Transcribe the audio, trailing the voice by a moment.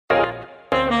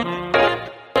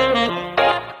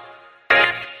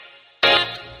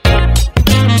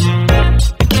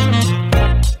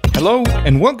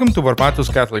and welcome to Barbatos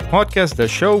Catholic Podcast, the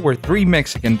show where three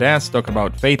Mexican dads talk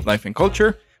about faith, life, and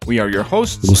culture. We are your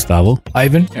hosts, Gustavo,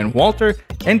 Ivan, and Walter,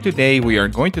 and today we are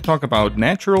going to talk about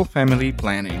natural family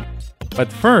planning.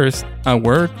 But first, a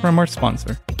word from our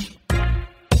sponsor.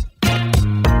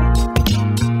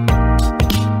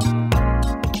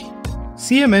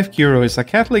 CMF Curo is a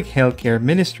Catholic healthcare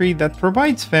ministry that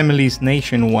provides families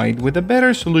nationwide with a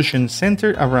better solution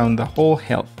centered around the whole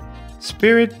health,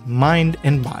 spirit, mind,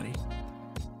 and body.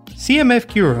 CMF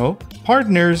Curo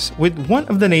partners with one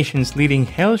of the nation's leading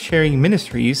health-sharing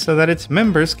ministries so that its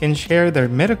members can share their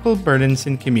medical burdens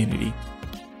in community.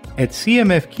 At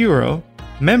CMF Curo,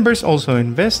 members also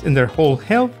invest in their whole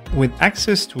health with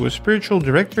access to a spiritual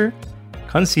director,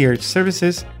 concierge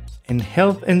services, and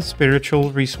health and spiritual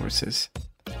resources.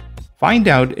 Find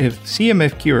out if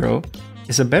CMF Curo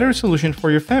is a better solution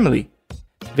for your family.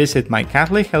 Visit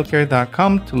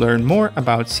mycatholichealthcare.com to learn more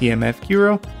about CMF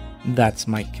Curo. That's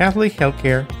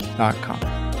mycatholichealthcare.com.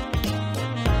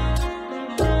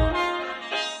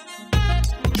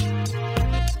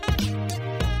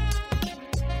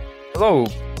 Hello.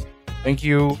 Thank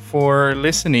you for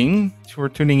listening, for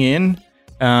tuning in.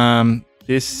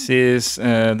 This is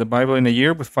the Bible in a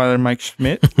Year with Father Mike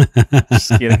Schmidt.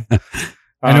 Just kidding.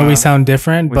 I know we sound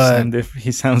different, but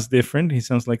he sounds different. He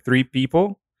sounds like three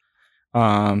people.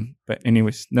 But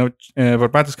anyways,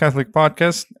 Barbatos Catholic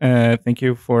Podcast. Thank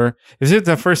you for. Is it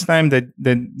the first time that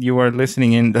you are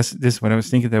listening in? This is what I was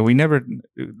thinking, that we never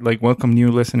welcome new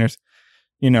listeners.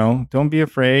 Don't be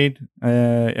afraid.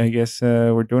 I guess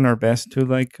we're doing our best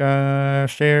to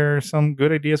share some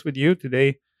good ideas with you.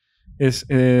 Today is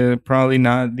probably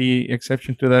not the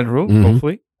exception to that rule. Mm-hmm.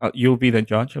 Hopefully, you'll be the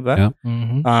judge of that. Yeah.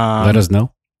 Mm-hmm. Let us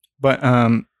know. But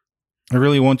I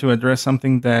really want to address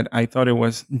something that I thought it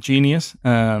was genius.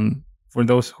 For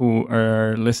those who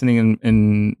are listening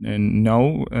and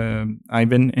know,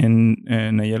 Ivan and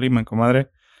Nayeli, my comadre,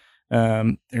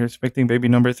 they're expecting baby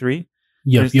number 3.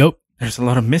 Yep. There's a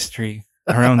lot of mystery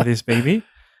around this baby.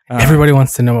 Everybody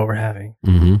wants to know what we're having.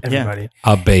 Mm-hmm. Everybody.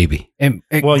 A baby.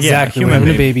 Exactly. Human We're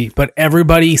having a baby. But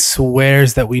everybody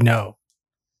swears that we know.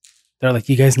 They're like,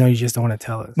 you guys know, you just don't want to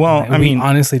tell us. Well, and we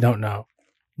honestly don't know.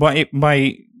 Ivan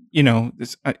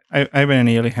and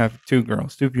Nayeli have 2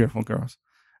 beautiful girls.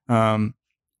 And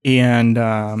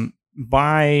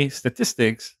by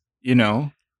statistics,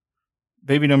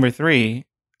 baby number 3,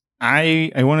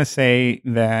 I want to say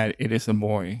that it is a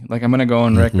boy. I'm going to go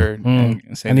on record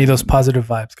and say I need those positive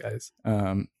vibes, guys.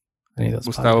 I need those.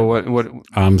 Gustavo, what?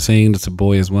 I'm saying it's a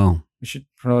boy as well. We should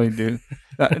probably do.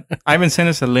 Ivan sent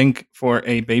us a link for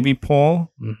a baby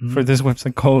poll for this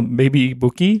website called Baby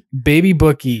Bookie. Baby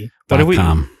Bookie. What do we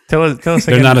tell us?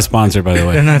 They're again. not a sponsor, by the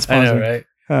way. They're not sponsored, I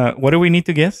know, right? What do we need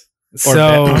to guess?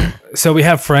 So we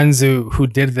have friends who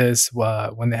did this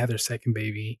when they had their second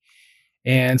baby,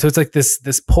 and so it's like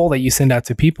this poll that you send out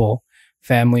to people,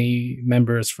 family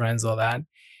members, friends, all that,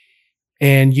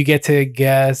 and you get to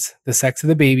guess the sex of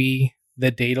the baby,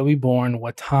 the date it'll be born,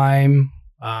 what time,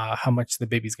 how much the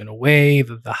baby's gonna weigh,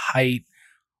 the height,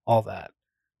 all that.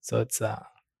 So it's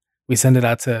we send it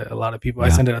out to a lot of people. Yeah. I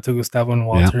send it out to Gustavo and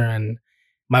Walter, and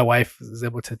my wife is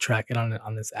able to track it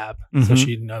on this app, so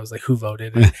she knows who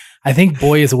voted. And I think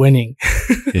boy is winning.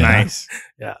 Yeah. Nice.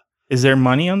 Yeah. Is there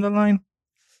money on the line?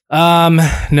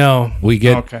 No. We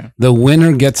get Okay. the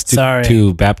winner gets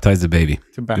to baptize the baby.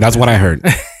 That's what I heard.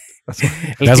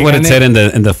 That's what it said in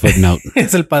the footnote.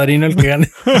 Es el padrino el que gana.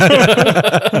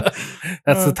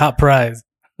 That's the top prize.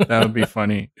 That would be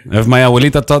funny. If my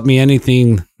abuelita taught me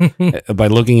anything, by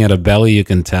looking at a belly, you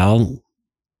can tell.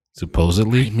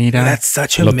 Supposedly. Mira. That's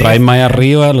such a Lo myth. trae muy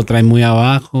arriba, lo trae muy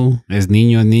abajo. Es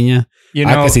niño, es niña.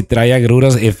 Que si trae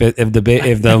agruras. If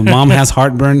the mom has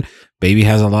heartburn, baby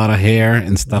has a lot of hair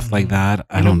and stuff like that.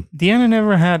 Deanna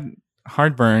never had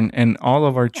heartburn, and all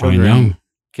of our children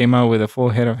came out with a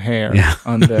full head of hair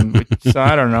on them. So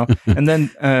I don't know. And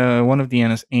then one of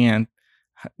Deanna's aunt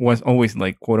was always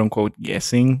quote unquote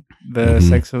guessing the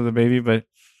sex of the baby, but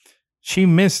she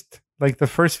missed the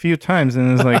first few times,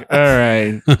 and it's all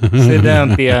right, sit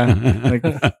down,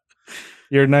 Tia.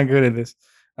 You're not good at this.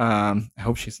 I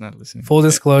hope she's not listening. Full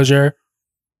disclosure,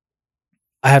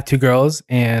 I have 2 girls,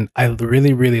 and I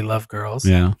really, really love girls.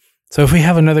 Yeah. So if we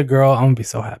have another girl, I'm gonna be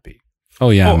so happy.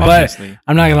 Oh yeah. But obviously.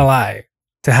 I'm not gonna lie,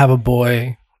 to have a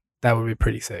boy, that would be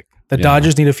pretty sick. The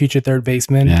Dodgers need a future third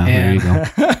baseman, there you and go.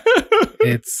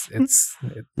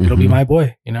 it'll be my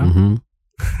boy. Mm-hmm.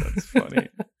 That's funny.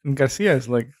 And Garcia is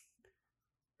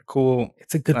cool.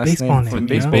 It's a good last baseball name. name.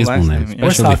 Baseball Baseball last name, name, Or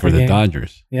especially for soccer the game.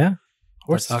 Dodgers. Yeah.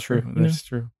 Or That's soccer. true. That's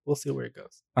true. We'll see where it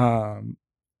goes. All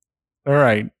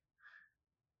right.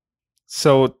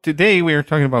 So today we are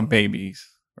talking about babies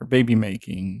or baby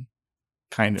making,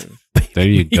 kind of. There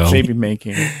you go. Baby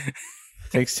making.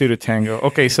 Takes two to tango.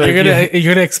 Okay, so you're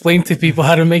gonna explain to people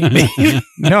how to make babies.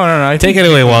 No. Take it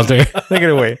away, Walter. Take it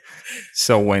away.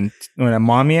 So when a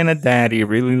mommy and a daddy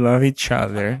really love each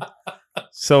other.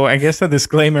 So I guess the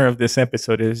disclaimer of this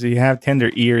episode is you have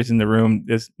tender ears in the room.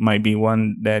 This might be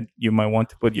one that you might want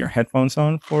to put your headphones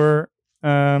on for.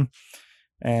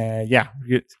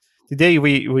 Today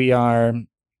we are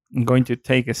going to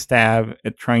take a stab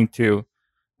at trying to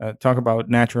talk about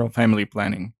natural family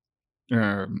planning.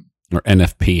 Or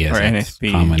NFP, as it's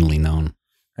commonly known.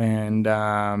 And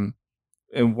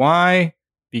why?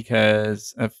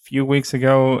 Because a few weeks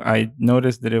ago, I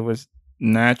noticed that it was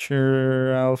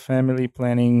Natural Family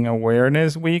Planning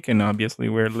Awareness Week. And obviously,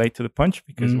 we're late to the punch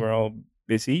because we're all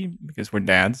busy because we're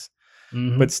dads.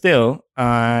 Mm-hmm. But still,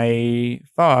 I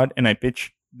thought, and I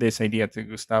pitched this idea to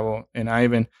Gustavo and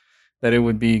Ivan, that it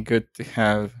would be good to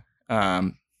have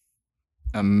a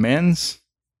men's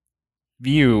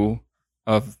view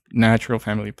of natural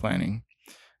family planning.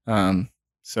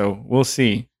 So we'll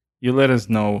see. You let us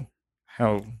know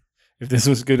if this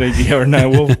was a good idea or not.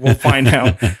 We'll find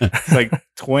out. It's like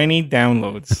 20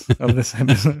 downloads of this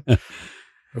episode.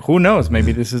 Who knows?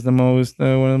 Maybe this is one of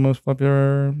the most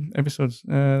popular episodes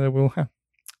that we'll have.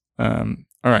 All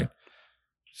right.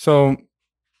 So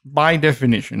by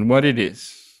definition, what it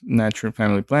is, natural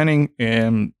family planning,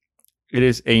 it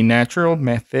is a natural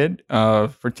method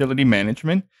of fertility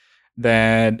management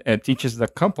that teaches the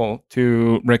couple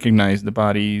to recognize the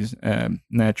body's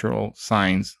natural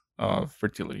signs of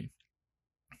fertility.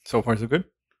 So far, so good?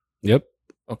 Yep.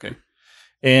 Okay.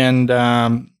 And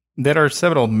there are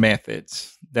several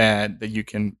methods that you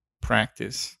can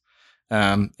practice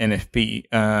NFP.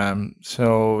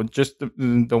 So just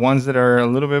the ones that are a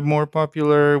little bit more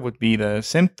popular would be the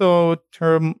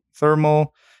symptothermal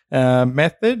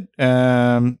method,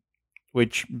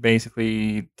 which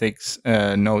basically takes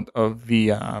note of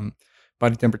the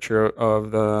body temperature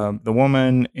of the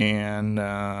woman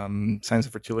and signs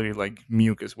of fertility like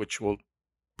mucus, which we'll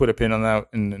put a pin on that,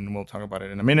 and then we'll talk about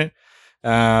it in a minute.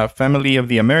 Family of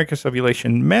the Americas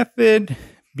Ovulation Method,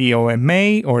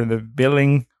 BOMA, or the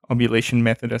Billing Ovulation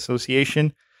Method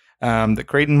Association. The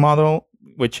Creighton model,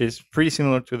 which is pretty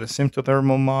similar to the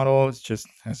symptothermal model, it just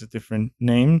has a different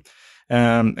name,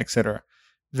 etc.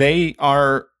 They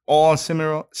are all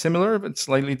similar, but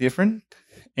slightly different.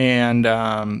 And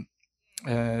the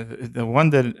one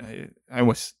that I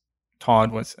was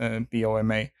taught was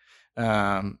BOMA,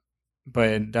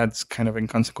 but that's kind of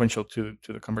inconsequential to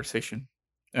the conversation.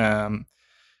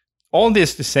 All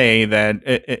this to say that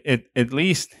it at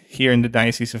least here in the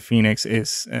Diocese of Phoenix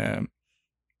is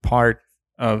part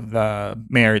of the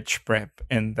marriage prep,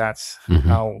 and that's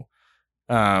how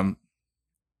I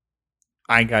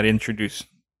got introduced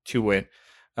to it.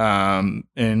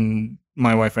 And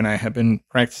my wife and I have been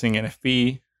practicing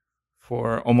NFP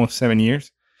for almost 7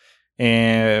 years.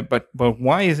 But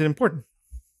why is it important?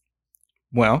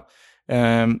 Well,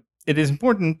 it is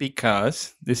important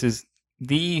because this is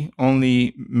the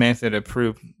only method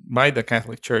approved by the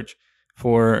Catholic Church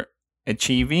for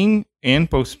achieving and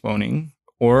postponing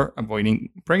or avoiding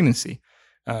pregnancy.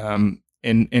 And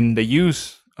the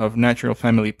use of natural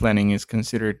family planning is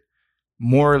considered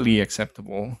morally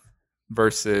acceptable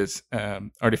versus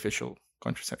artificial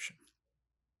contraception.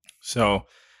 So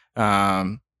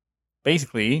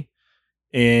basically,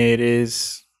 it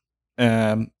is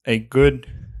a good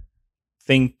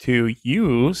thing to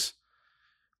use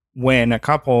when a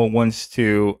couple wants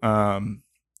to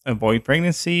avoid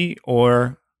pregnancy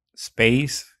or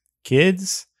space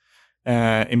kids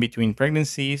in between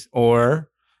pregnancies, or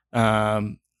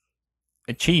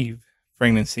achieve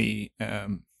pregnancy, I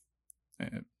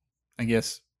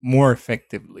guess, more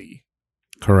effectively.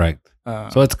 Correct.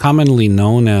 So it's commonly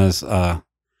known as, well,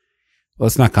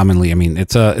 it's not commonly. I mean,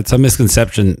 it's a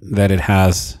misconception that it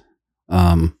has,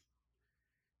 that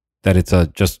it's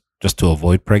just to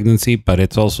avoid pregnancy, but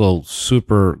it's also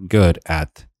super good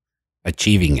at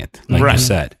achieving it, like you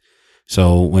said.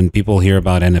 So when people hear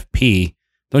about NFP,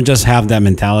 don't just have that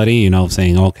mentality,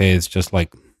 saying, okay, it's just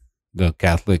like the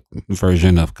Catholic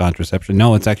version of contraception.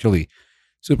 No, it's actually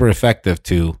super effective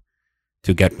to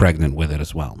get pregnant with it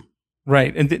as well.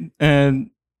 Right. And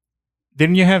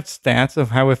didn't you have stats of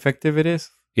how effective it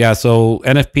is? Yeah. So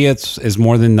NFP is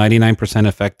more than 99%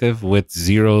 effective with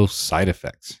 0 side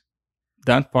effects.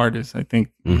 That part is, I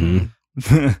think.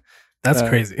 That's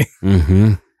crazy.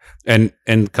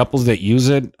 And couples that use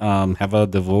it have a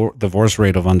divorce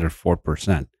rate of under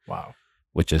 4%. Wow.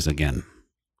 Which is, again,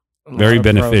 very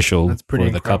beneficial for the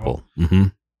incredible.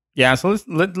 couple. Yeah, so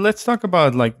let's talk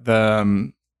about like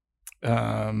um,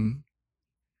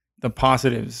 the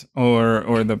positives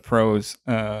or the pros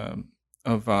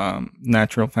of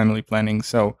natural family planning.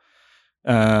 So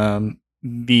the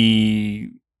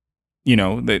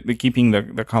the keeping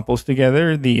the couples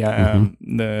together,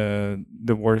 the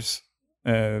divorce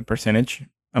percentage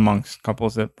amongst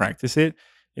couples that practice it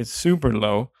is super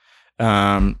low,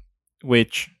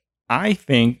 which I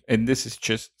think, and this is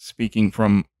just speaking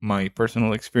from my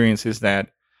personal experience, is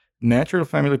that natural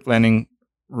family planning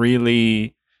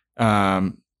really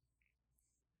um,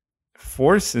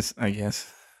 forces, I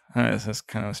guess, that's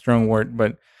kind of a strong word,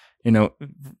 but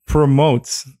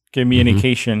promotes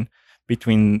communication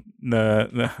between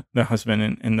the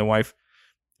husband and the wife,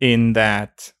 in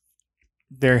that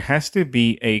there has to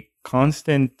be a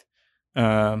constant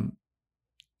um,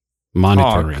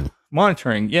 Monitoring.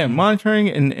 monitoring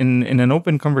in an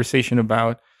open conversation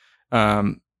about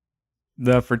um,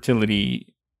 the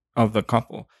fertility of the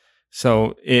couple.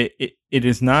 So it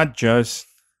is not just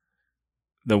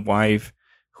the wife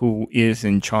who is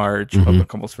in charge of the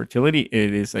couple's fertility.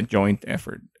 It is a joint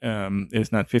effort.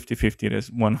 It's not 50-50, it is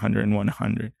 100 and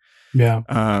 100. Yeah.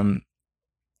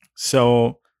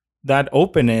 So that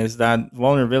openness, that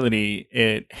vulnerability,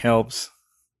 it helps,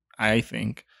 I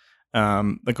think,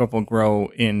 the couple grow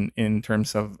in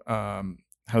terms of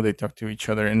how they talk to each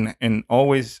other, and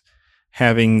always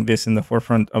having this in the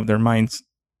forefront of their minds.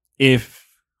 If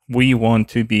we want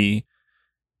to be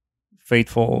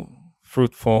faithful,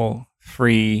 fruitful,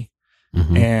 free,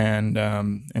 and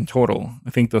total, I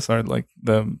think those are like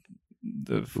the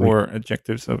four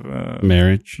adjectives of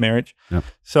marriage. Yep.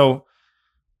 So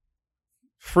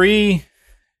free,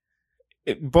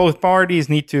 both parties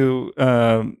need to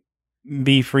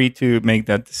be free to make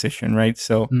that decision, right?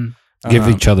 So give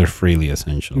each other freely,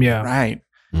 essentially. Yeah. Right.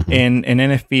 And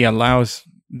NFP allows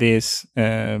this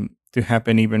to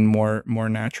happen even more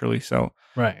naturally. So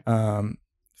right.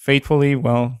 Faithfully,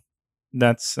 well,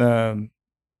 that's how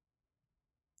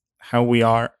we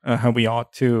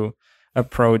ought to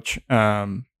approach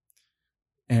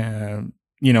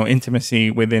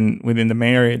intimacy within the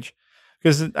marriage.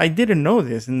 Because I didn't know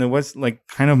this, and it was like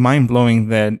kind of mind blowing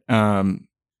that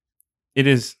it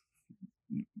is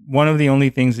one of the only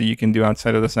things that you can do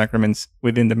outside of the sacraments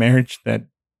within the marriage that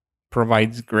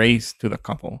provides grace to the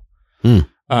couple.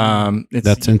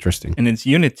 That's interesting, and it's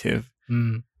unitive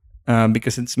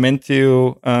because it's meant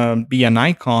to be an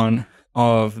icon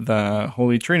of the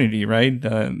Holy Trinity, right?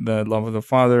 The love of the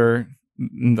Father,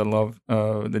 the love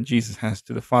that Jesus has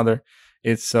to the Father.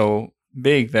 It's so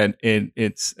big that it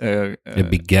begets.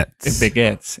 It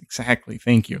begets. Exactly.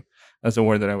 Thank you. That's the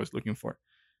word that I was looking for.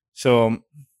 So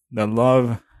the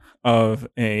love of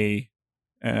a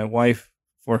wife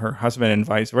for her husband and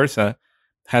vice versa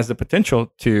has the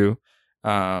potential to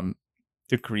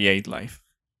create life.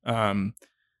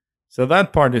 So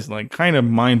that part is like kind of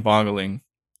mind-boggling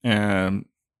to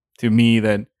me,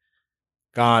 that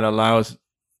God allows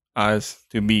us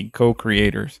to be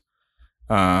co-creators,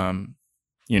 and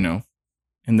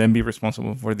then be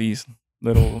responsible for these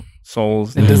little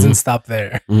souls. It doesn't stop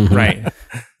there. Right.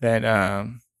 That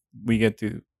we get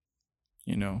to,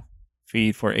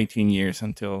 feed for 18 years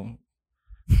until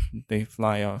they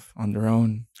fly off on their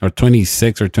own. Or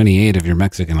 26 or 28 if you're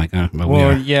Mexican.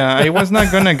 Yeah, I was not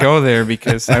going to go there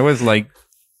because I was like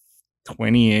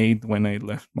 28 when I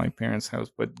left my parents'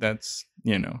 house, but that's,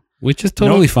 which is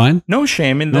totally fine. No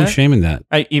shame in that. No shame in that.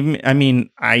 I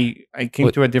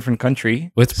came to a different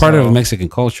country. Well, it's part of Mexican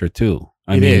culture too.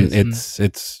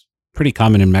 It's pretty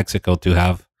common in Mexico to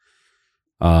have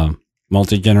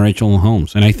multi-generational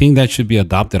homes, and I think that should be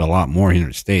adopted a lot more here in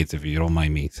the States, if you don't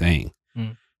mind me saying.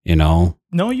 No,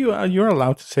 you're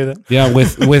allowed to say that. Yeah,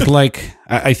 with like,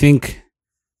 I think,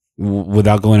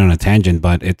 without going on a tangent,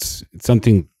 but it's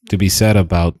something to be said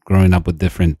about growing up with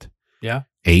different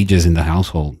ages in the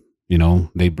household.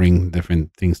 They bring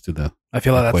different things to the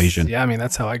equation.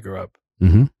 That's how I grew up.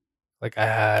 Like I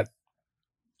had,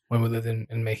 when we lived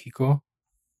in Mexico,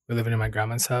 we were living in my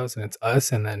grandma's house, and it's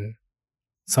us, and then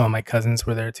some of my cousins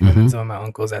were there too, and some of my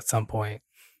uncles at some point.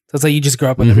 So it's like you just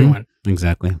grow up with everyone.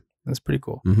 Exactly. That's pretty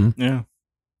cool. Yeah.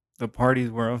 The parties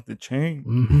were off the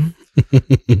chain.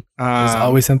 There's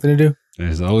always something to do.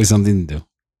 There's always something to do.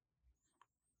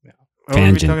 Yeah.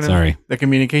 Tangent, sorry. The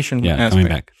communication aspect. Coming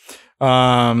back.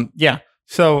 Yeah.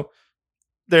 So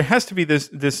there has to be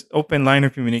this open line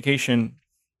of communication.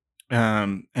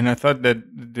 And I thought that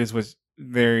this was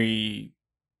very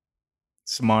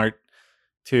smart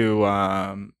to,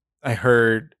 I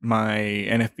heard my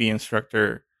NFP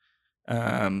instructor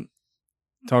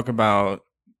talk about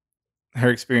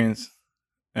her experience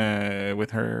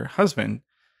with her husband,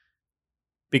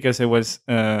 because it was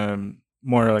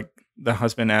more like the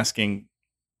husband asking,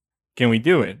 "Can we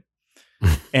do it?"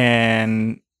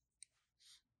 and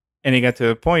it got to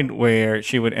a point where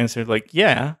she would answer like,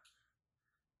 "Yeah,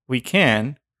 we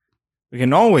can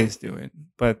always do it."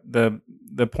 But the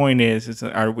point is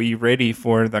are we ready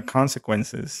for the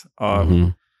consequences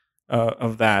of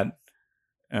that,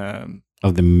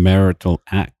 of the marital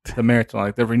act,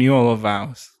 the renewal of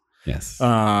vows? Yes.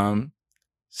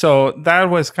 So that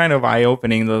was kind of eye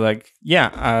opening. Like,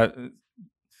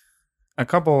 a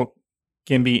couple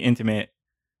can be intimate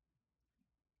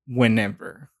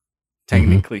whenever,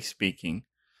 technically speaking,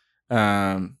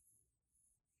 minus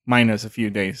a few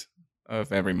days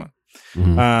of every month.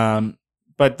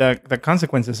 But the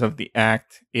consequences of the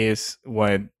act is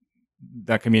what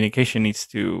the communication needs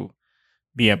to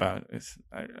be about.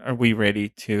 Are we ready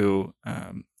to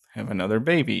have another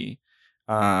baby?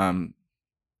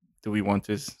 Do we want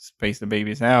to space the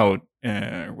babies out?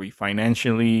 Are we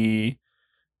financially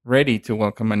ready to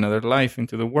welcome another life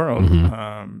into the world?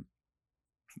 Are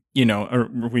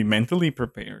we mentally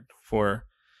prepared for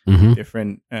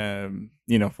different,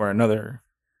 for another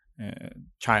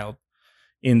child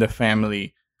in the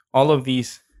family? All of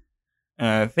these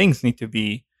things need to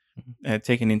be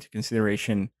taken into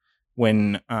consideration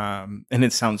when, and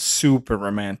it sounds super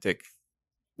romantic,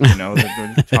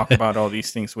 to talk about all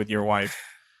these things with your wife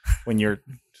when you're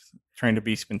trying to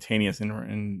be spontaneous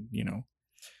and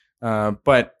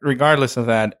but regardless of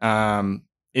that,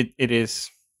 it is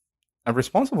a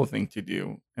responsible thing to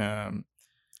do. And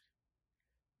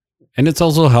it's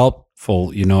also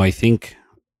helpful, I think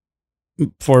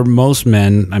for most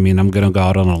men, I mean, I'm going to go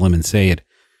out on a limb and say it,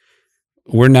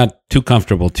 we're not too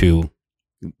comfortable to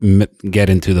get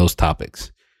into those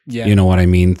topics. Yeah. You know what I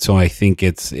mean? So I think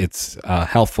it's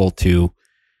helpful to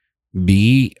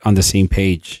be on the same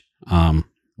page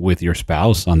with your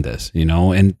spouse on this,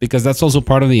 and because that's also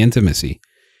part of the intimacy.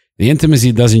 The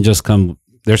intimacy doesn't just come,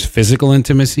 there's physical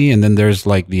intimacy, and then there's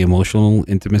like the emotional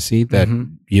intimacy that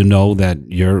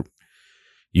that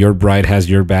your bride has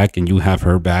your back and you have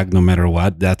her back no matter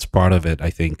what. That's part of it, I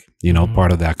think,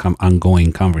 part of that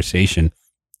ongoing conversation.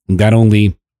 That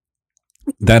only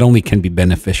can be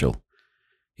beneficial.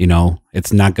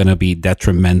 It's not going to be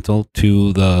detrimental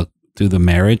to the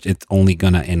marriage. It's only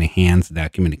going to enhance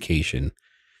that communication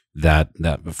that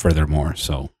furthermore.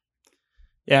 So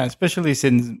yeah, especially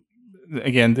since,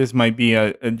 again, this might be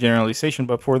a generalization,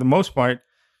 but for the most part,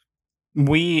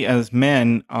 we as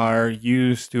men are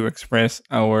used to express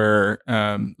our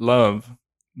love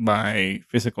by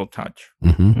physical touch,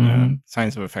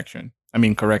 signs of affection. I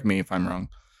mean, correct me if I'm wrong.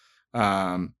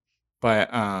 But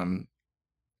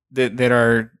that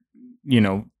are,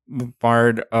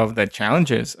 part of the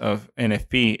challenges of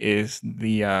NFP is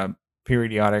the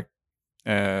periodic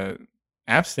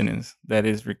abstinence that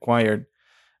is required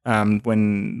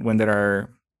when there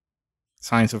are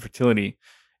signs of fertility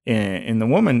in the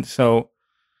woman. So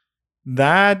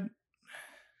that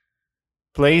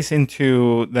plays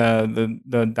into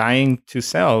the dying to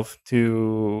self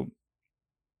to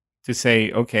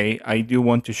say, okay, I do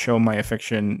want to show my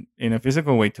affection in a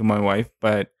physical way to my wife,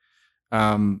 but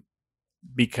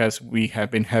because we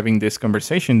have been having this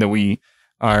conversation that we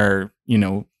are,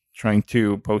 trying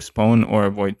to postpone or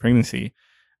avoid pregnancy,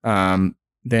 then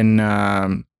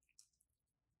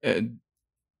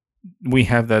we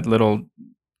have that little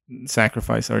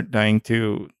sacrifice or dying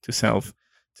to self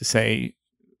to say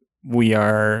we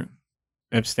are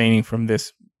abstaining from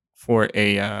this for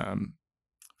a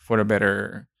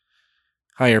better,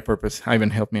 higher purpose.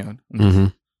 Ivan, help me out.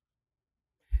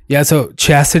 Yeah, so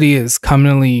chastity is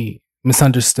commonly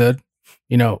misunderstood.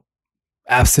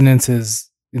 Abstinence is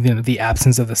the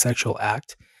absence of the sexual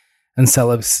act, and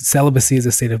celibacy is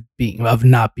a state of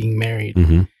not being married.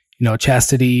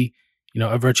 Chastity,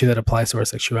 a virtue that applies to our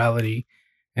sexuality,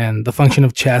 and the function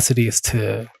of chastity is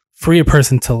to free a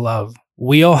person to love.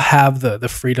 We all have the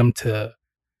freedom to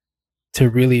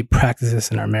really practice this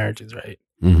in our marriages, right?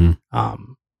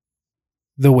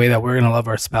 The way that we're going to love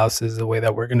our spouses, the way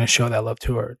that we're going to show that love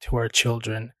to our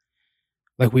children,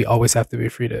 like we always have to be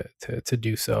free to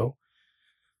do so.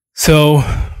 So,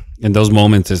 in those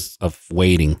moments of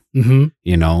waiting, it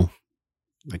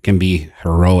can be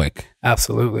heroic.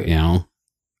 Absolutely.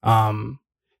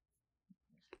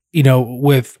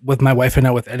 With my wife and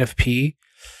I with NFP,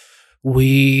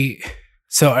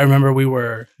 so I remember we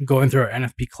were going through our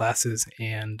NFP classes,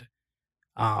 and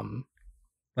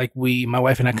my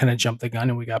wife and I kind of jumped the gun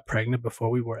and we got pregnant before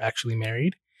we were actually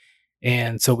married.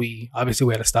 And so we had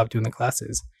to stop doing the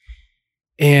classes.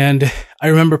 And I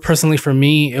remember personally for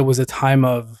me, it was a time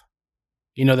of,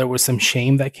 there was some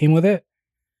shame that came with it.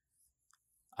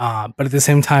 But at the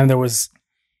same time, there was,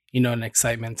 an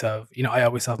excitement of, I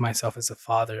always saw myself as a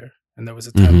father, and there was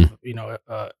a time,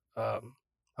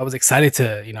 I was excited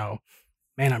to,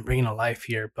 man, I'm bringing a life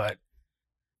here, but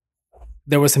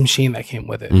there was some shame that came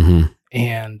with it.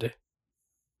 And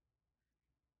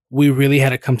we really had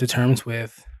to come to terms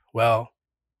with, well,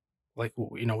 like,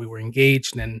 we were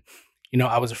engaged, and,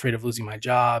 I was afraid of losing my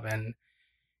job. And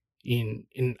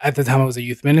at the time I was a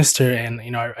youth minister, and,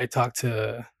 I talked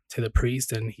to the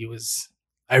priest, and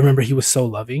I remember he was so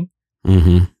loving.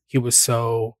 He was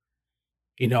so,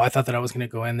 I thought that I was going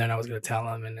to go in there and I was going to tell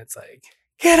him, and it's like,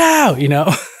 get out,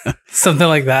 something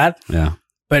like that. Yeah.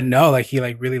 But no, like, he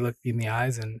like really looked me in the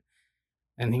eyes, and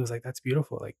he was like, that's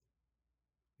beautiful. Like,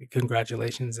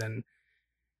 congratulations.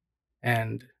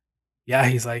 And yeah,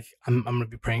 he's like, I'm going to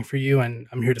be praying for you, and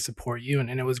I'm here to support you. And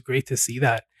it was great to see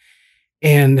that.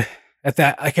 And at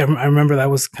that, I remember that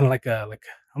was kind of like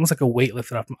almost like a weight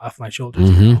lifted off my shoulders.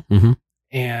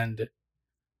 And,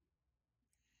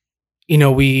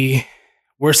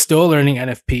 we're still learning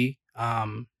NFP.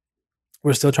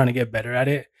 We're still trying to get better at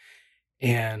it.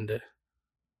 And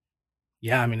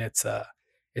yeah, I mean, it's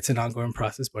an ongoing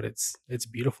process, but it's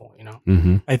beautiful,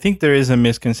 I think there is a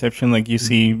misconception. Like, you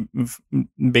see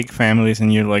big families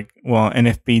and you're like, well,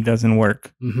 NFP doesn't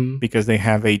work because they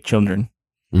have 8 children,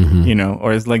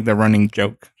 or it's like the running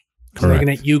joke. Correct.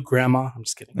 Looking at you, Grandma. I'm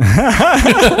just kidding.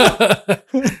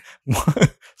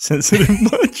 Sensitive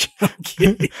much? I'm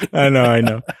kidding. I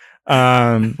know.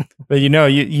 But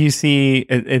you see,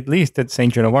 at least at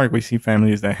St. Joan of Arc, we see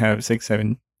families that have 6,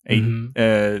 7,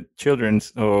 8 children.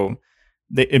 So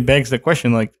it begs the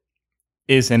question, like,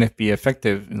 is NFP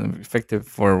effective? Effective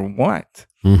for what?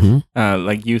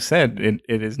 Like you said,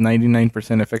 it is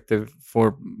 99% effective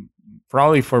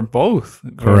probably for both.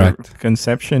 Correct.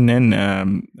 Conception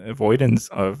and avoidance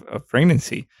of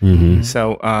pregnancy.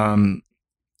 So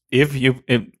if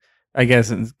I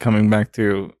guess it's coming back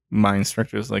to my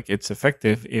instructors, like, it's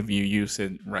effective if you use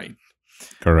it right.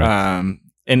 Correct.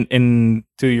 And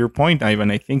to your point,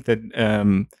 Ivan, I think that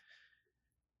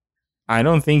I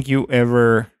don't think you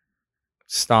ever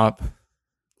stop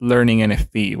learning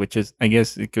NFP, which is, I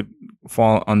guess it could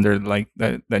fall under like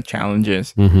the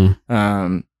challenges.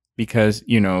 Because,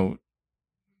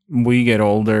 we get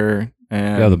older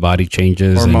and the body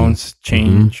changes, hormones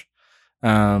change.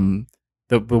 The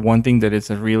one thing that is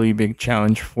a really big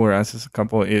challenge for us as a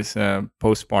couple is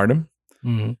postpartum.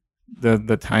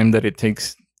 The time that it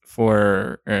takes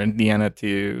for Deanna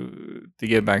to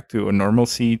get back to a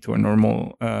normalcy, to a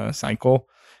normal cycle,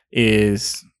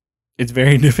 it's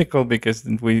very difficult because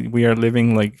we are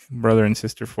living like brother and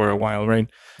sister for a while, right?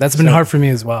 That's been hard for me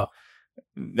as well.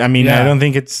 I mean, I don't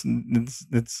think it's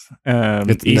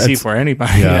easy for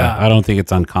anybody. Yeah, I don't think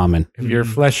it's uncommon. If you're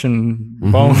flesh and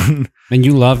bone, and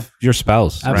you love your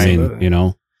spouse, absolutely.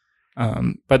 Right?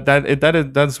 But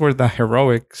that's where the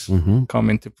heroics come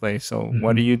into play. So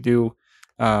what do you do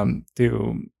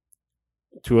to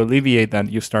alleviate that?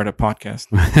 You start a podcast.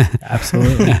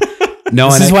 Absolutely. No,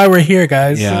 this is why we're here,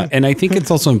 guys. Yeah, and I think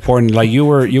it's also important. Like you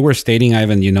were stating,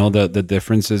 Ivan, the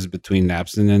differences between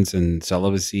abstinence and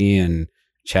celibacy and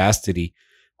chastity.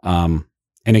 And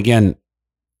again,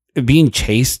 being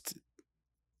chaste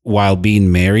while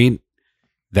being married,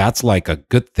 that's like a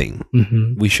good thing.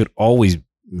 We should always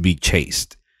be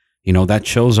chaste. That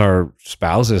shows our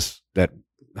spouses that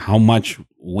how much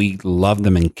we love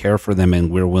them and care for them,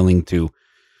 and we're willing to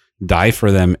die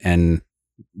for them, and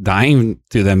dying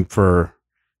for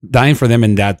them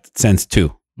in that sense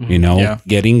too.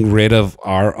 Getting rid of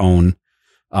our own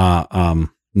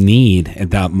need at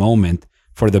that moment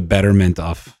for the betterment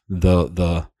of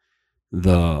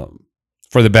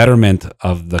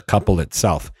the couple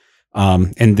itself.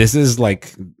 And this is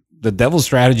like the devil's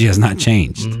strategy has not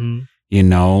changed.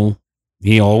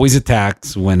 He always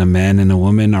attacks when a man and a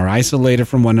woman are isolated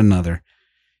from one another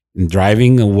and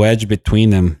driving a wedge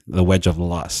between them, the wedge of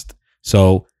lust.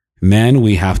 So men,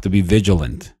 we have to be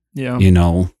vigilant. Yeah.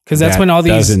 Because that's when all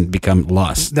these doesn't become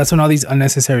lust. That's when all these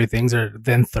unnecessary things are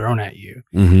then thrown at you.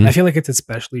 I feel like it's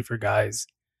especially for guys.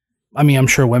 I mean, I'm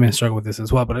sure women struggle with this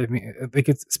as well, but I think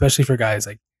it's especially for guys,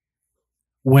 like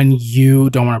when you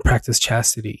don't want to practice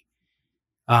chastity,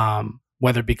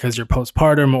 whether because you're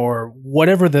postpartum or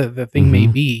whatever the thing may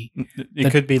be. It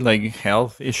could be like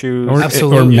health issues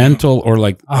or mental or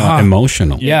like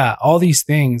emotional. Yeah. All these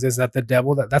things is that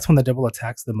that's when the devil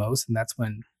attacks the most. And that's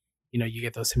when, you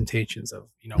get those temptations of,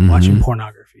 watching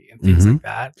pornography and things like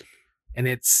that. And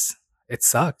it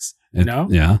sucks,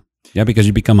 Yeah. Yeah. Because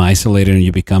you become isolated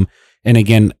and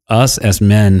again, us as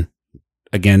men,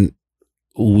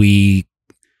 we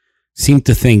seem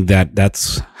to think that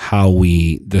that's how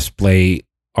we display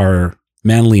our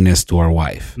manliness to our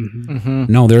wife. Mm-hmm.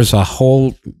 Mm-hmm. No, there's a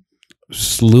whole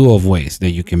slew of ways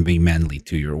that you can be manly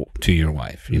to your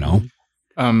wife, you know?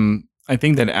 I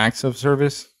think that acts of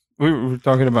service. We were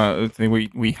talking about. I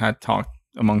think we had talked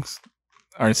amongst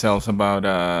ourselves about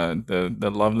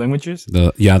the love languages.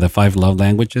 The 5 love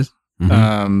languages.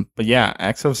 Mhm. But yeah,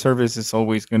 acts of service is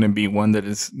always going to be one that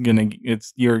is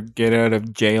it's your get out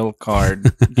of jail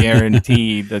card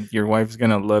guarantee that your wife's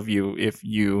going to love you if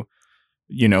you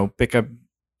pick up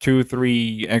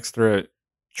 2-3 extra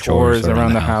chores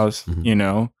around the house.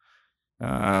 Mhm.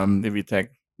 If you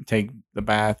take the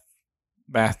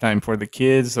bath time for the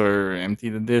kids or empty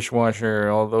the dishwasher,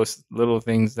 all those little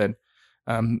things that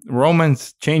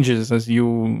romance changes as you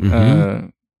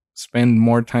Mhm. spend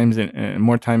more time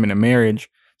in a marriage.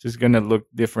 It's just gonna look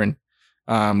different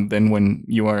than when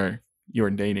you're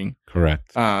dating.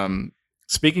 Correct.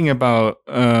 Speaking about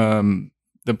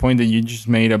the point that you just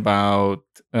made about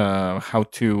how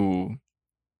to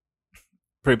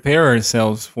prepare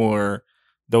ourselves for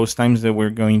those times that we're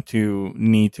going to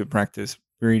need to practice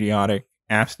periodic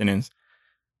abstinence.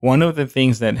 One of the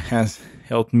things that has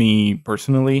helped me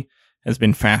personally has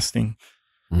been fasting.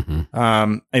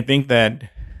 Mm-hmm. I think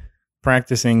that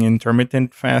practicing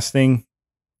intermittent fasting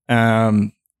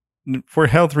for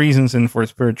health reasons and for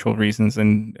spiritual reasons,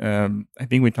 and I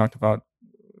think we talked about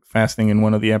fasting in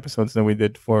one of the episodes that we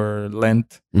did for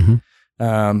Lent Mm-hmm.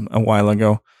 A while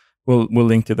ago. We'll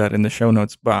link to that in the show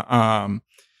notes. But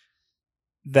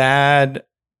that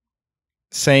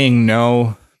saying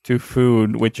no to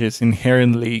food, which is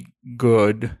inherently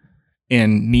good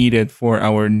and needed for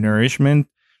our nourishment,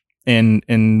 and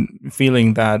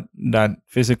feeling that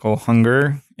physical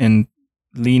hunger and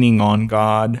leaning on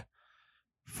God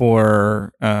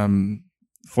for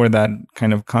that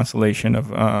kind of consolation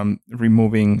of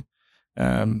removing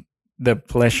the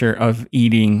pleasure of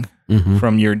eating Mm-hmm.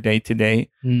 from your day to day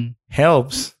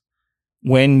helps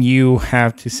when you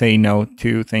have to say no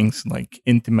to things like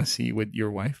intimacy with your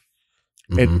wife.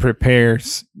 Mm-hmm. It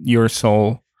prepares your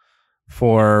soul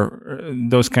for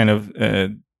those kind of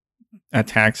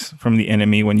attacks from the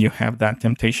enemy when you have that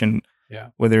temptation,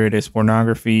 whether it is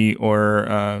pornography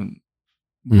or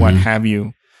what have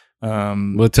you.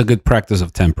 Well, it's a good practice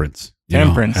of temperance.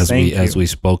 Temperance, as we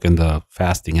spoke in the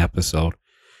fasting episode,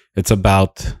 it's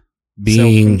about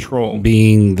self-control,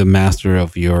 being the master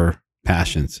of your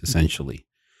passions, essentially.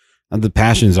 And the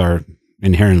passions are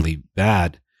inherently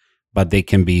bad, but they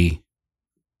can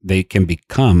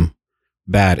become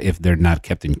bad if they're not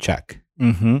kept in check.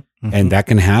 Mm-hmm. Mm-hmm. And that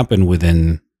can happen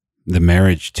within the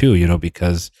marriage too,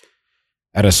 because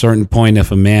at a certain point, if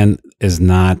a man is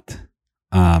not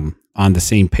on the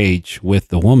same page with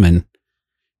the woman,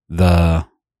 it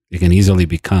can easily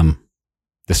become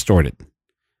distorted.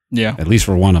 Yeah. At least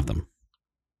for one of them.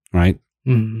 Right?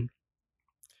 Mm-hmm.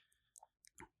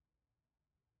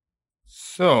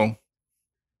 So,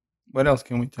 what else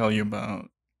can we tell you about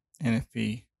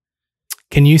NFP?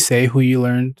 Can you say who you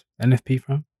learned NFP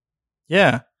from?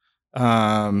 Yeah.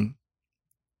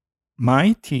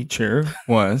 My teacher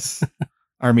was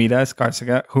Armida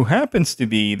Escarcega, who happens to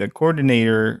be the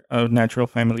coordinator of natural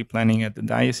family planning at the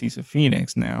Diocese of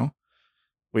Phoenix now,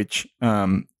 which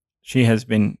she has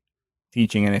been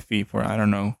teaching NFP for,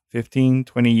 15,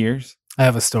 20 years. I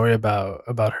have a story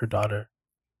about her daughter.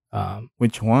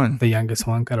 Which one? The youngest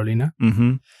one, Carolina.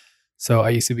 Mm-hmm. So I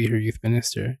used to be her youth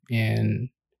minister, and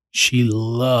she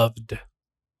loved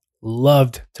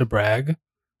to brag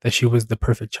that she was the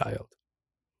perfect child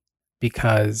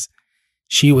because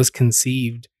she was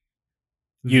conceived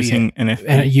using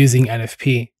NFP. Using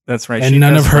NFP. That's right. And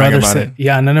none of her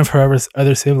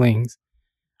other siblings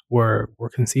were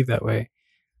conceived that way.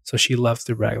 So she loves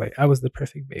to brag, like, I was the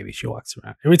perfect baby. She walks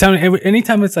around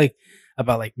anytime it's like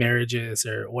about like marriages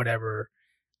or whatever,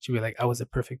 she'd be like, I was a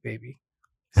perfect baby.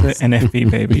 It's an NFP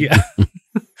baby. Yeah.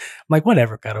 I'm like,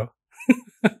 whatever, Caro.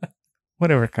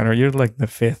 Whatever, Caro. You're like the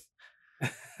 5th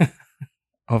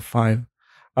of 5.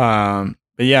 But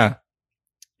yeah.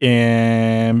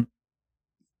 And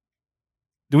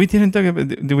do we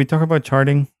talk about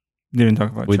charting? Didn't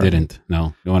talk about we charting. didn't.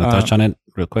 No. You want to touch on it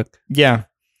real quick? Yeah.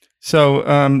 So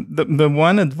the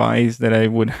one advice that I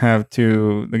would have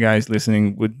to the guys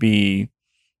listening would be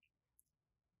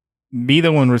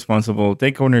the one responsible,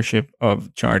 take ownership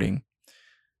of charting.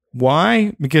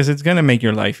 Why? Because it's going to make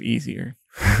your life easier,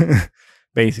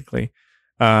 basically.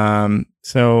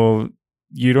 So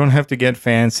you don't have to get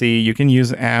fancy. You can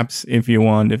use apps if you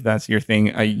want, if that's your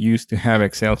thing. I used to have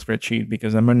Excel spreadsheet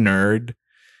because I'm a nerd.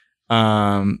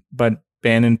 But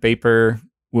pen and paper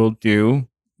will do.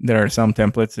 There are some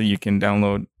templates that you can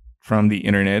download from the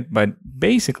internet, but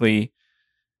basically,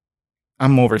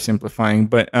 I'm oversimplifying,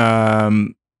 but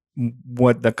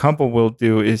what the couple will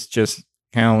do is just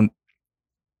count.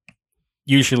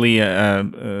 Usually,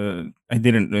 I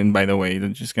didn't. And by the way,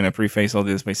 I'm just gonna preface all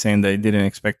this by saying that I didn't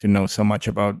expect to know so much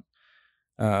about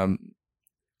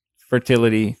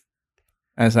fertility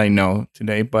as I know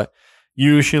today. But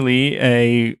usually,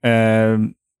 a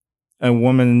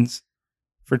woman's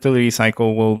fertility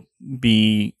cycle will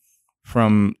be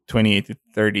from 28 to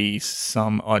 30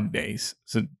 some odd days.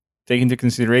 So take into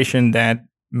consideration that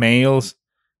males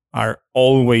are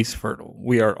always fertile.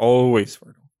 We are always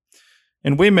fertile.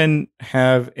 And women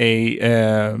have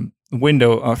a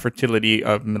window of fertility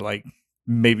of like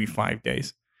maybe 5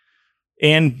 days.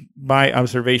 And by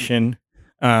observation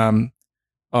of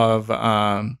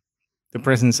the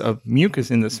presence of mucus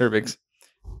in the cervix,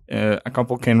 a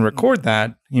couple can record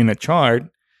that in a chart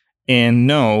and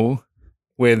know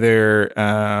whether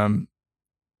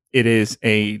it is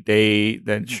a day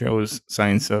that shows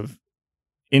signs of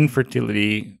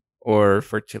infertility or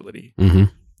fertility. Mm-hmm.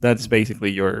 That's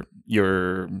basically your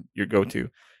go-to.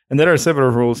 And there are several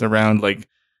rules around like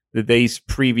the days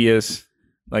previous,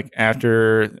 like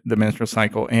after the menstrual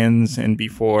cycle ends and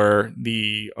before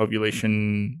the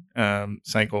ovulation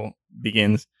cycle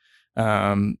begins,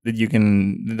 that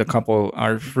the couple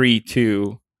are free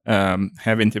to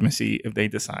have intimacy if they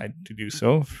decide to do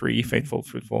so. Free, faithful,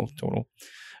 fruitful, total.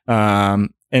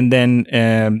 And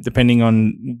then depending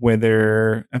on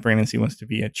whether a pregnancy wants to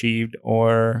be achieved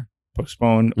or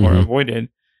postponed or avoided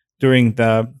during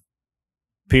the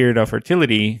period of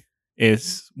fertility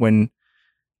is when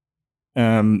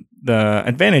the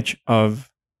advantage of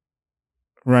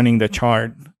running the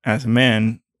chart as a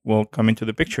man will come into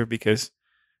the picture, because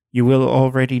you will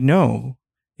already know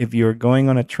if you're going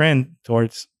on a trend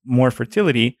towards more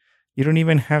fertility. You don't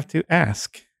even have to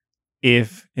ask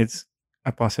if it's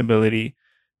a possibility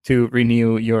to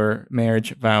renew your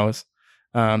marriage vows,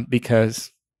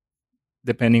 because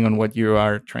depending on what you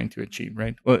are trying to achieve,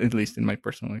 right? Well, at least in my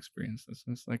personal experience,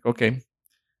 it's like, okay,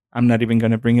 I'm not even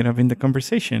going to bring it up in the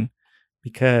conversation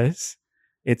because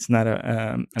it's not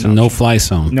it's a no-fly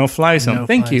zone. No-fly zone.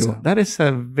 Thank you. That is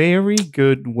a very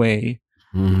good way.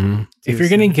 Mm-hmm. If you're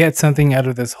going to get something out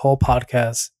of this whole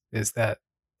podcast, is that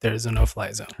there's a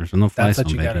no-fly zone. There's a no-fly zone, That's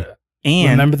what you baby. gotta And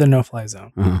remember, the no-fly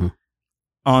zone. Uh-huh.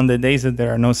 on the days that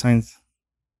there are no signs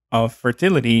of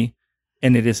fertility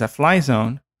and it is a fly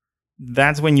zone,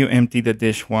 that's when you empty the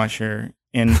dishwasher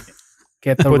and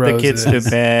Get the put roses. the kids to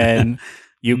bed.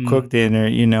 You cook dinner,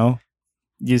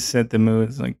 you set the mood.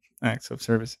 It's like acts of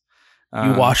service.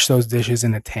 You wash those dishes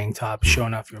in a tank top,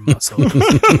 showing off your muscles.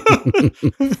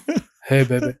 Hey,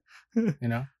 baby.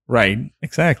 Right,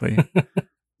 exactly.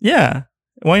 Yeah,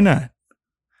 why not?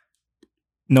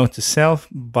 Note to self,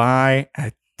 buy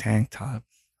a tank top.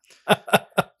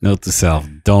 Note to self,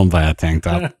 don't buy a tank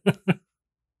top.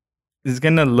 It's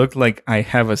going to look like I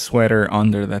have a sweater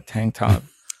under that tank top.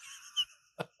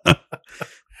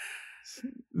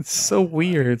 It's so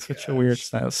weird. It's such a weird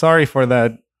style. Sorry for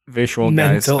that visual, guys.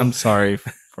 Mental. I'm sorry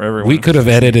for everyone. We could have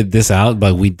edited this out,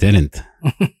 but we didn't.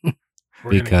 We're gonna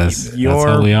Because keep it. You're that's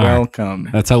how we are. welcome.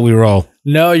 That's how we roll.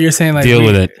 No, you're saying like Deal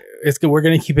with it. It's good. We're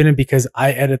gonna keep it in because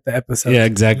I edit the episode. Yeah,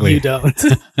 exactly. You don't.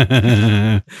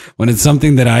 When it's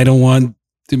something that I don't want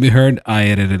to be heard, I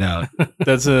edit it out.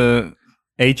 That's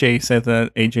AJ said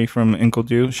that. AJ from Uncle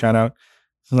Do, shout out.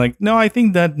 It's like, no, I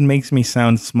think that makes me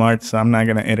sound smart, so I'm not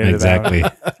gonna edit Exactly. it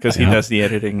out because he Yeah. does the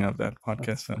editing of that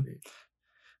podcast.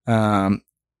 So,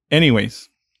 anyways,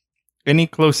 any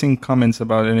closing comments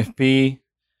about NFP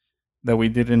that we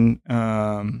didn't?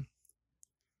 I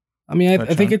mean, I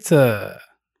Touch think on. it's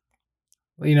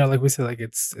like we said, like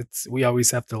it's we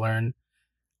always have to learn.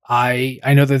 I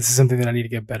know that this is something that I need to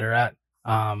get better at.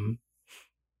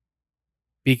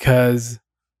 Because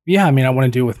I want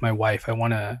to do it with my wife. I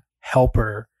want to help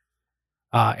her,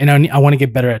 and I want to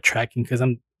get better at tracking because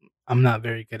I'm not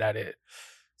very good at it.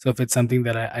 So if it's something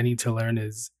that I need to learn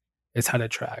is how to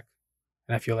track,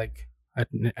 and I feel like I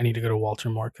need to go to Walter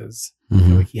more because I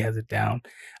feel like he has it down.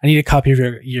 I need a copy of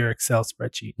your Excel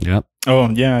spreadsheet. Yep. Oh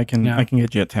yeah, I can. Yeah. I can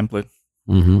get you a template.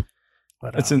 Mm-hmm.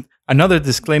 But That's another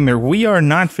disclaimer. We are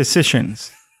not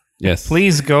physicians. Yes.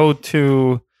 Please go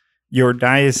to your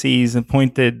diocese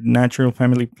appointed natural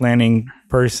family planning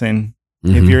person.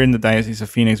 If Mhm. you're in the Diocese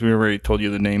of Phoenix, we already told you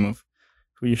the name of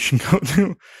who you should go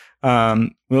to.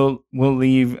 We'll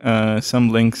leave some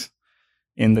links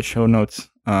in the show notes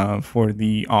for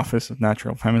the Office of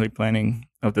Natural Family Planning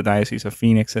of the Diocese of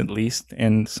Phoenix, at least,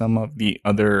 and some of the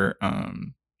other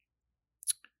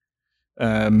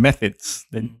methods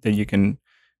that you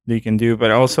can do.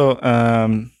 But also,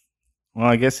 Well,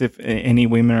 I guess if any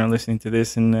women are listening to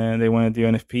this and they want to do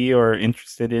NFP or are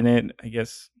interested in it, I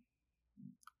guess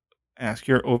ask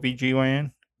your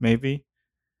OBGYN, maybe.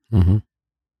 Mm-hmm.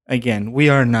 Again, we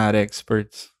are not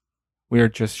experts. We are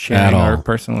just sharing our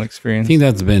personal experience. I think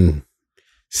that's been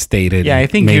stated. Yeah, I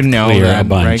think you know that,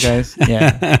 right, guys?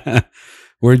 Yeah.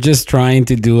 We're just trying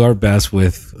to do our best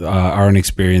with our own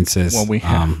experiences, what we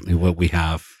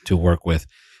have to work with.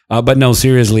 But no,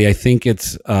 seriously, I think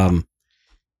it's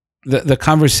the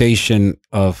conversation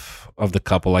of the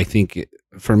couple. I think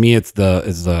for me, it's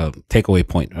the takeaway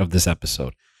point of this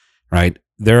episode, right?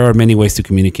 There are many ways to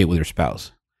communicate with your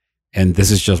spouse, and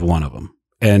this is just one of them.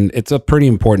 And it's a pretty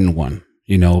important one,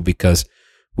 because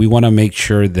we want to make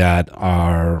sure that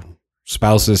our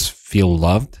spouses feel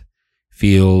loved,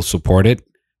 feel supported,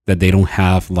 that they don't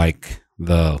have like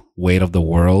the weight of the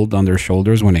world on their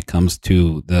shoulders when it comes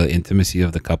to the intimacy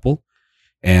of the couple.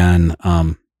 And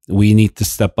we need to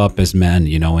step up as men,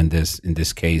 in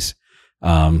this case,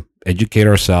 educate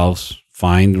ourselves,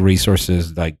 find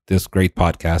resources like this great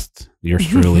podcast, yours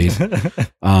truly.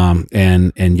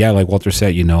 And yeah, like Walter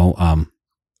said,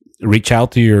 reach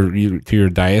out to your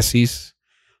diocese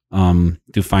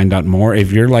to find out more.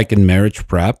 If you're like in marriage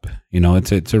prep,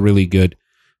 it's a really good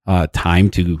time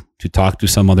to talk to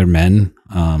some other men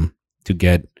to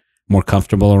get more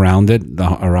comfortable around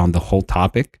the whole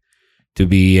topic, to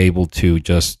be able to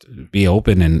just be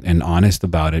open and honest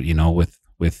about it,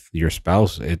 with your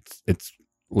spouse. It's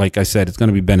like I said, it's going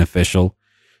to be beneficial,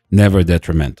 never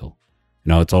detrimental.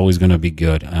 It's always going to be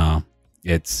good.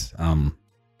 It's a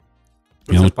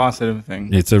positive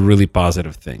thing. It's a really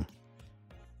positive thing.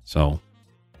 So.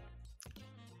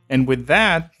 And with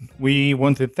that, we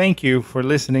want to thank you for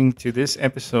listening to this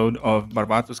episode of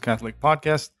Barbatos Catholic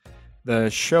Podcast, the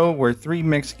show where three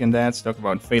Mexican dads talk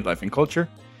about faith, life, and culture.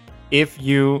 If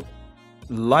you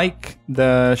like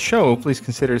the show, please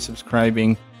consider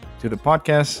subscribing to the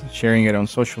podcast, sharing it on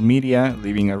social media,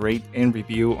 leaving a rate and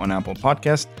review on Apple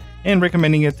Podcasts, and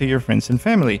recommending it to your friends and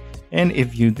family. And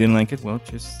if you didn't like it, well,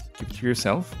 just keep it to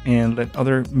yourself and let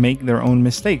others make their own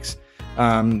mistakes.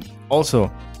 Also,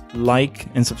 like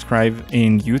and subscribe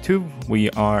in YouTube. We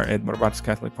are at Barbatos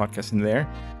Catholic Podcast in there.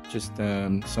 Just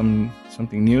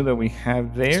something new that we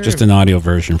have there. It's just an audio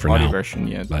version for now. Audio version,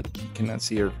 yeah. But you cannot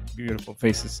see our beautiful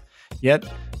faces yet.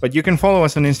 But you can follow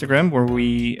us on Instagram, where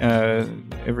we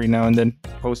every now and then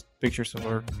post pictures of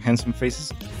our handsome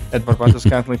faces at Barbatos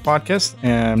Catholic Podcast.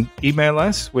 And email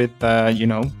us with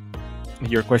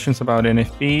your questions about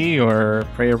NFP or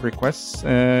prayer requests.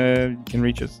 You can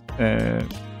reach us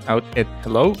out at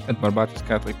hello@Barbatos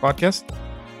Catholic Podcast.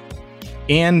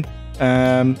 And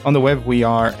on the web, we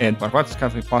are at Barbatos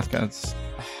Catholic Podcast,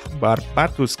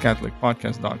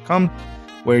 BarbatosCatholicPodcast.com,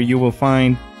 where you will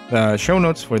find the show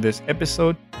notes for this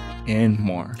episode and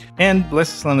more. And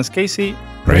bless us, Casey.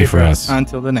 Pray for us.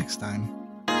 Until the next time.